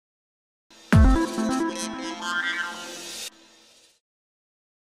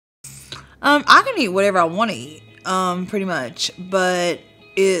I can eat whatever I want to eat, pretty much, but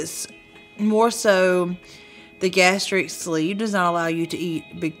it's more so the gastric sleeve does not allow you to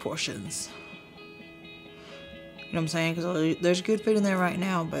eat big portions. You know what I'm saying? Because there's good food in there right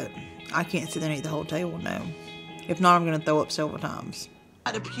now, but I can't sit there and eat the whole table, no. If not, I'm going to throw up several times.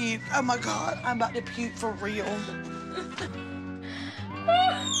 I'm about to puke. Oh my God, I'm about to puke for real.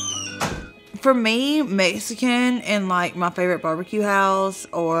 For me, Mexican and like my favorite barbecue house,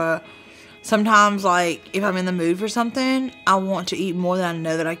 or sometimes like if I'm in the mood for something, I want to eat more than I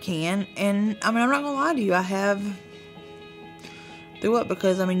know that I can. And I mean, I'm not gonna lie to you, I have threw up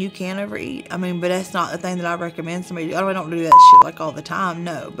because I mean you can overeat. I mean, but that's not the thing that I recommend somebody do. I don't do that shit like all the time,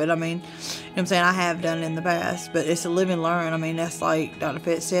 no. But I mean, you know what I'm saying, I have done it in the past, but it's a live and learn. I mean, that's like Dr.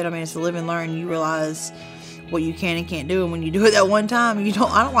 Fett said, I mean, it's a live and learn. You realize what you can and can't do, and when you do it that one time, I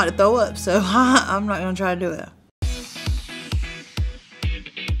don't like to throw up, so I'm not gonna try to do it.